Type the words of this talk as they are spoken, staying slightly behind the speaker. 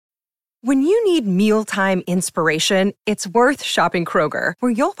When you need mealtime inspiration, it's worth shopping Kroger,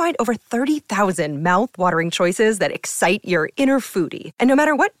 where you'll find over 30,000 mouth-watering choices that excite your inner foodie. And no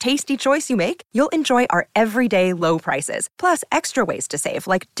matter what tasty choice you make, you'll enjoy our everyday low prices, plus extra ways to save,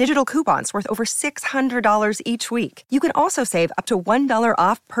 like digital coupons worth over $600 each week. You can also save up to $1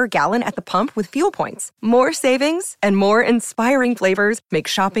 off per gallon at the pump with fuel points. More savings and more inspiring flavors make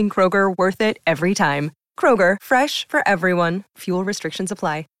shopping Kroger worth it every time. Kroger, fresh for everyone. Fuel restrictions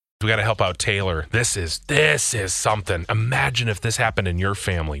apply. We got to help out Taylor. This is something. Imagine if this happened in your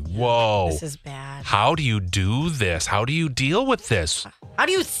family. Whoa. This is bad. How do you do this? How do you deal with this? How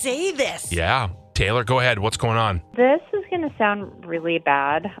do you say this? Yeah. Taylor, go ahead. What's going on? This is going to sound really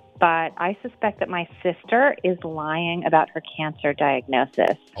bad, but I suspect that my sister is lying about her cancer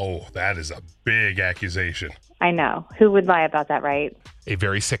diagnosis. Oh, that is a big accusation. I know. Who would lie about that, right? A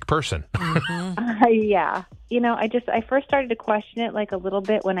very sick person. Yeah. You know, I first started to question it like a little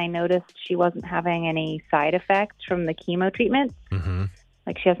bit when I noticed she wasn't having any side effects from the chemo treatment. Mm-hmm.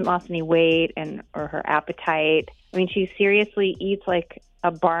 Like she hasn't lost any weight or her appetite. I mean, she seriously eats like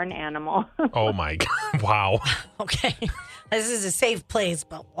a barn animal. Oh, my God. Wow. Okay. This is a safe place,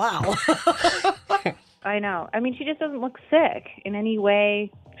 but wow. I know. I mean, she just doesn't look sick in any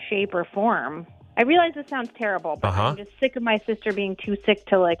way, shape, or form. I realize this sounds terrible, but I'm just sick of my sister being too sick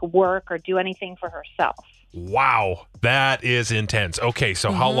to like work or do anything for herself. Wow. That is intense. Okay,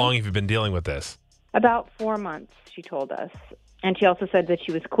 so how long have you been dealing with this? About 4 months, she told us. And she also said that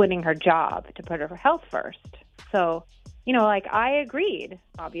she was quitting her job to put her health first. So, you know, like I agreed,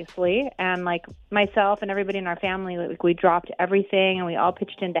 obviously. And like myself and everybody in our family, like we dropped everything and we all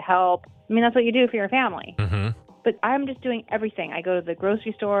pitched in to help. I mean, that's what you do for your family. Mm-hmm. But I'm just doing everything. I go to the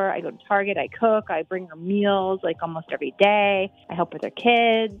grocery store, I go to Target, I cook, I bring her meals like almost every day. I help with her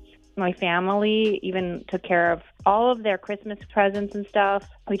kids. My family even took care of all of their Christmas presents and stuff.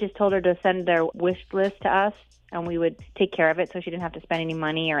 We just told her to send their wish list to us, and we would take care of it so she didn't have to spend any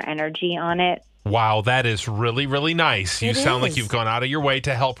money or energy on it. Wow, that is really, really nice. You sound like is. you've gone out of your way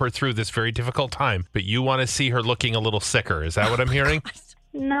to help her through this very difficult time, but you want to see her looking a little sicker. Is that what I'm hearing?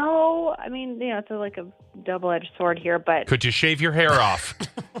 No, I mean, you know, it's like a double-edged sword here, but... Could you shave your hair off?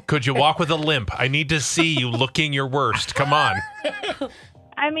 Could you walk with a limp? I need to see you looking your worst. Come on.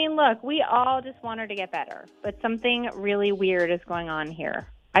 I mean, look, we all just want her to get better, but something really weird is going on here.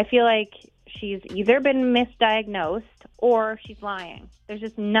 I feel like she's either been misdiagnosed or she's lying. There's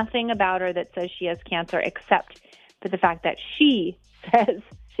just nothing about her that says she has cancer except for the fact that she says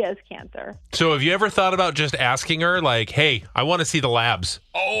she has cancer. So have you ever thought about just asking her, like, hey, I want to see the labs?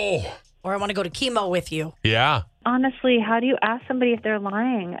 Oh. Or I want to go to chemo with you. Yeah. Honestly, how do you ask somebody if they're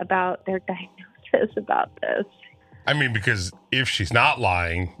lying about their diagnosis about this? I mean, because if she's not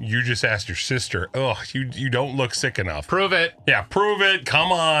lying, you just asked your sister, you don't look sick enough. Prove it. Yeah, prove it.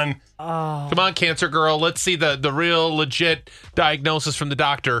 Come on. Come on, cancer girl. Let's see the real legit diagnosis from the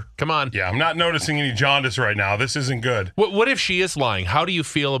doctor. Come on. Yeah, I'm not noticing any jaundice right now. This isn't good. What if she is lying? How do you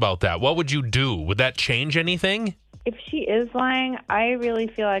feel about that? What would you do? Would that change anything? If she is lying, I really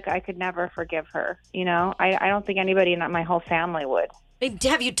feel like I could never forgive her. You know, I don't think anybody in my whole family would.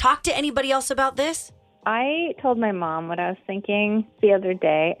 Have you talked to anybody else about this? I told my mom what I was thinking the other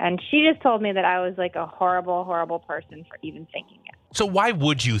day, and she just told me that I was like a horrible, horrible person for even thinking it. So why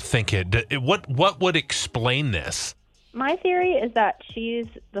would you think it? What would explain this? My theory is that she's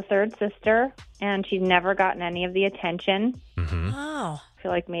the third sister, and she's never gotten any of the attention. Mm-hmm. Oh. I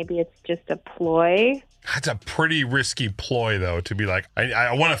feel like maybe it's just a ploy. That's a pretty risky ploy, though, to be like,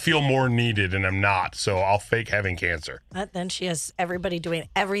 I want to feel more needed, and I'm not, so I'll fake having cancer. But then she has everybody doing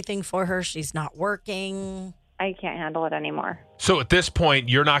everything for her. She's not working. I can't handle it anymore. So at this point,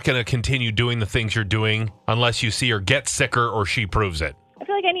 you're not going to continue doing the things you're doing unless you see her get sicker or she proves it. I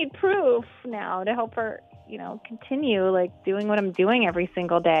feel like I need proof now to help her, you know, continue like doing what I'm doing every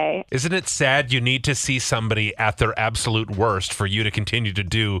single day. Isn't it sad you need to see somebody at their absolute worst for you to continue to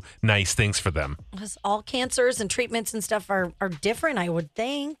do nice things for them? Because all cancers and treatments and stuff are different, I would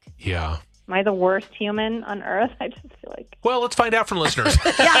think. Yeah. Am I the worst human on earth? I just feel like... Well, let's find out from listeners.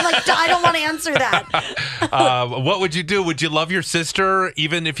 Yeah, I'm like, I don't want to answer that. What would you do? Would you love your sister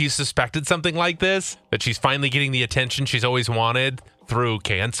even if you suspected something like this? That she's finally getting the attention she's always wanted through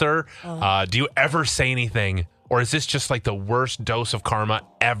cancer? Do you ever say anything? Or is this just like the worst dose of karma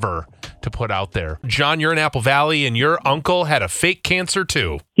ever to put out there? John, you're in Apple Valley and your uncle had a fake cancer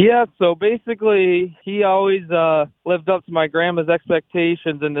too. Yeah, so basically he always lived up to my grandma's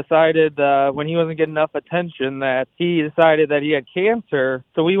expectations and decided when he wasn't getting enough attention that he decided that he had cancer.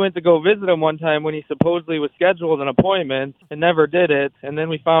 So we went to go visit him one time when he supposedly was scheduled an appointment and never did it. And then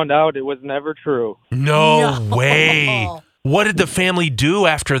we found out it was never true. No way. What did the family do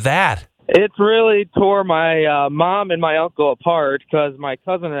after that? It's really tore my mom and my uncle apart because my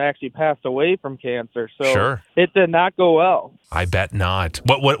cousin had actually passed away from cancer. So Sure. it did not go well. I bet not.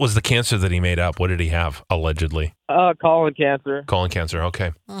 What was the cancer that he made up? What did he have, allegedly? Colon cancer. Colon cancer.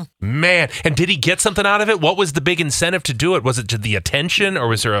 Okay. Man. And did he get something out of it? What was the big incentive to do it? Was it to the attention or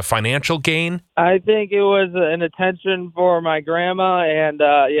was there a financial gain? I think it was an attention for my grandma and,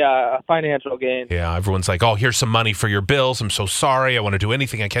 a financial gain. Yeah. Everyone's like, oh, here's some money for your bills. I'm so sorry. I want to do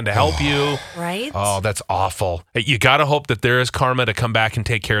anything I can to help you. Right? Oh, that's awful. Hey, you got to hope that there is karma to come back and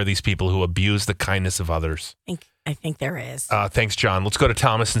take care of these people who abuse the kindness of others. I think there is. Thanks, John. Let's go to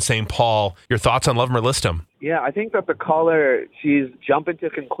Thomas in St. Paul. Your thoughts on Love 'em or List 'em? Yeah, I think that the caller, she's jumping to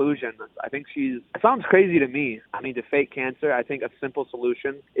conclusions. I think it sounds crazy to me. I mean, to fake cancer, I think a simple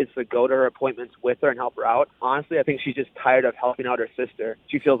solution is to go to her appointments with her and help her out. Honestly, I think she's just tired of helping out her sister.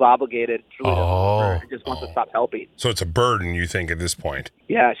 She feels obligated. She really doesn't love her and just wants to stop helping. So it's a burden, you think, at this point?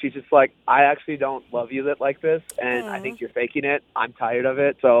 Yeah, she's just like, I actually don't love you like this, and I think you're faking it. I'm tired of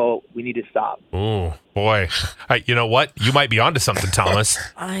it, so we need to stop. Ooh, boy. You know what? You might be onto something, Thomas.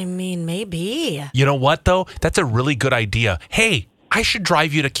 I mean, maybe. You know what, though? That's a really good idea. Hey, I should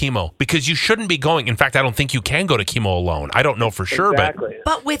drive you to chemo because you shouldn't be going. In fact, I don't think you can go to chemo alone. I don't know for sure, Exactly.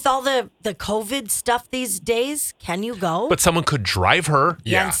 But with all the COVID stuff these days, can you go? but someone could drive her.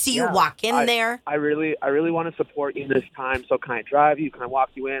 Yeah, and see you walk in there. I really want to support you this time. So can I drive you? Can I walk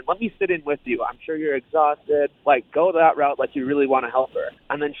you in? Let me sit in with you. I'm sure you're exhausted. Like, go that route like you really want to help her.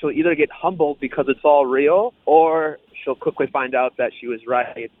 And then she'll either get humbled because it's all real, or she'll quickly find out that she was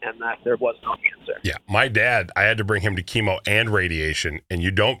right and that there was no cancer. Yeah. My dad, I had to bring him to chemo and radiation, and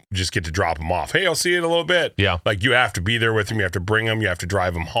you don't just get to drop him off. Hey, I'll see you in a little bit. Yeah. Like, you have to be there with him. You have to bring him. You have to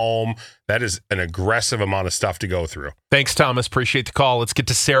drive him home. That is an aggressive amount of stuff to go through. Thanks, Thomas. Appreciate the call. Let's get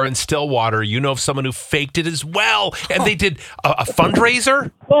to Sarah in Stillwater. You know of someone who faked it as well. And they did a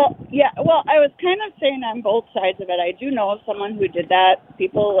fundraiser? Well, yeah. Well, I was kind of saying on both sides of it. I do know of someone who did that.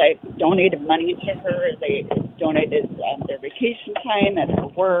 People donated money to her. They donated their vacation time at her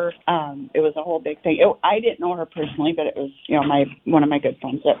work. It was a whole big thing. I didn't know her personally, but it was one of my good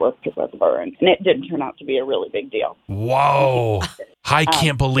friends that worked with her, and it didn't turn out to be a really big deal. Whoa. I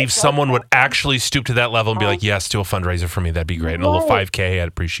can't believe someone would actually stoop to that level and be like, yes, do a fundraiser for me. That'd be great. And a little 5K, I'd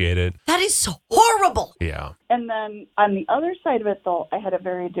appreciate it. That is so horrible. Yeah. And then on the other side of it, though, I had a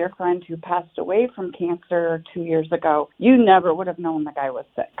very dear friend who passed away from cancer 2 years ago. You never would have known the guy was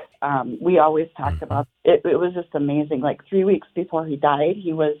sick. We always talked about it. It was just amazing. Like 3 weeks before he died,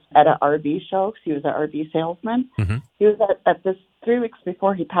 he was at an RV show. He was an RV salesman. Mm-hmm. He was at this 3 weeks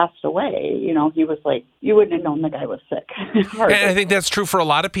before he passed away. He was like, you wouldn't have known the guy was sick. And I think that's true for a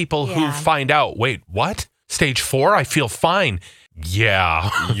lot of people who find out, wait, what? Stage 4? I feel fine. Yeah.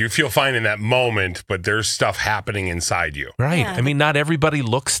 You feel fine in that moment, but there's stuff happening inside you. Right. Yeah. I mean, not everybody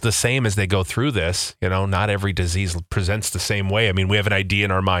looks the same as they go through this. Not every disease presents the same way. I mean, we have an idea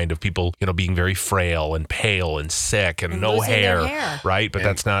in our mind of people, being very frail and pale and sick and no losing their hair. hair. Right. But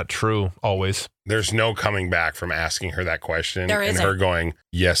that's not true always. There's no coming back from asking her that question There and isn't. her going,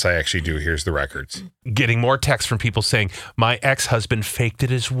 yes, I actually do. Here's the records. Getting more texts from people saying, my ex-husband faked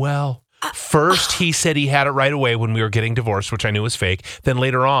it as well. First, he said he had it right away when we were getting divorced, which I knew was fake. Then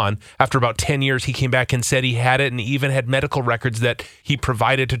later on, after about 10 years, he came back and said he had it and even had medical records that he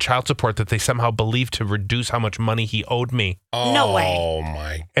provided to child support that they somehow believed to reduce how much money he owed me. No way. Oh,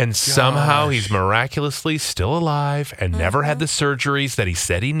 my. And somehow he's miraculously still alive and never had the surgeries that he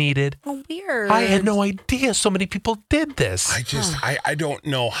said he needed. Oh, weird. I had no idea so many people did this. I don't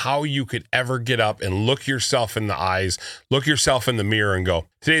know how you could ever get up and look yourself in the eyes, look yourself in the mirror and go,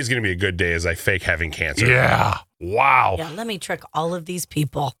 today's going to be a good day as I fake having cancer. Yeah. Wow. Yeah, let me trick all of these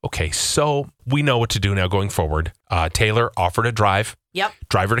people. Okay, so we know what to do now going forward. Taylor offered a drive. Yep.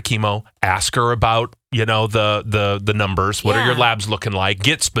 Drive her to chemo. Ask her about, the numbers. What are your labs looking like?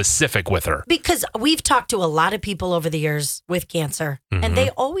 Get specific with her. Because we've talked to a lot of people over the years with cancer, and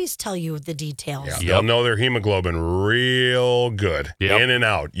they always tell you the details. Yeah, they'll know their hemoglobin real good. Yep. In and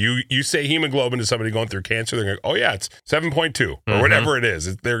out. You say hemoglobin to somebody going through cancer, they're going, oh, yeah, it's 7.2 or whatever it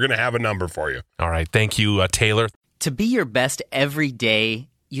is. They're going to have a number for you. All right. Thank you, Taylor. To be your best every day,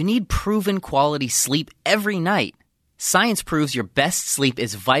 you need proven quality sleep every night. Science proves your best sleep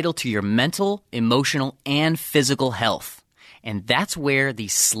is vital to your mental, emotional, and physical health. And that's where the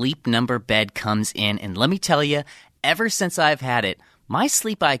Sleep Number bed comes in. And let me tell you, ever since I've had it, my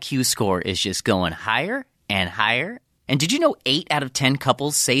sleep IQ score is just going higher and higher. And did you know 8 out of 10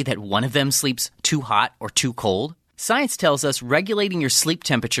 couples say that one of them sleeps too hot or too cold? Science tells us regulating your sleep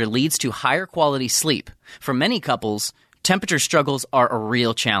temperature leads to higher quality sleep. For many couples, temperature struggles are a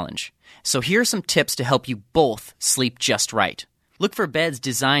real challenge. So here are some tips to help you both sleep just right. Look for beds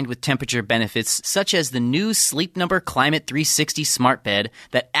designed with temperature benefits such as the new Sleep Number Climate 360 smart bed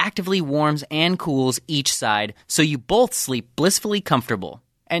that actively warms and cools each side so you both sleep blissfully comfortable.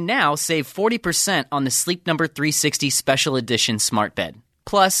 And now save 40% on the Sleep Number 360 Special Edition smart bed.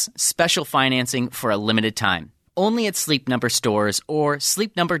 Plus, special financing for a limited time. Only at Sleep Number stores or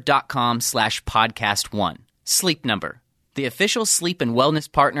sleepnumber.com/podcast1. Sleep Number, the official sleep and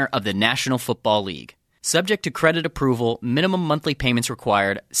wellness partner of the National Football League. Subject to credit approval, minimum monthly payments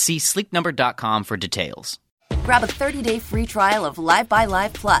required. See sleepnumber.com for details. Grab a 30-day free trial of Live by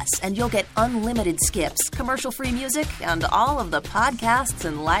Live Plus, and you'll get unlimited skips, commercial-free music, and all of the podcasts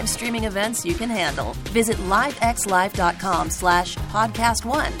and live streaming events you can handle. Visit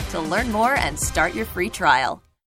livexlive.com/podcast1 to learn more and start your free trial.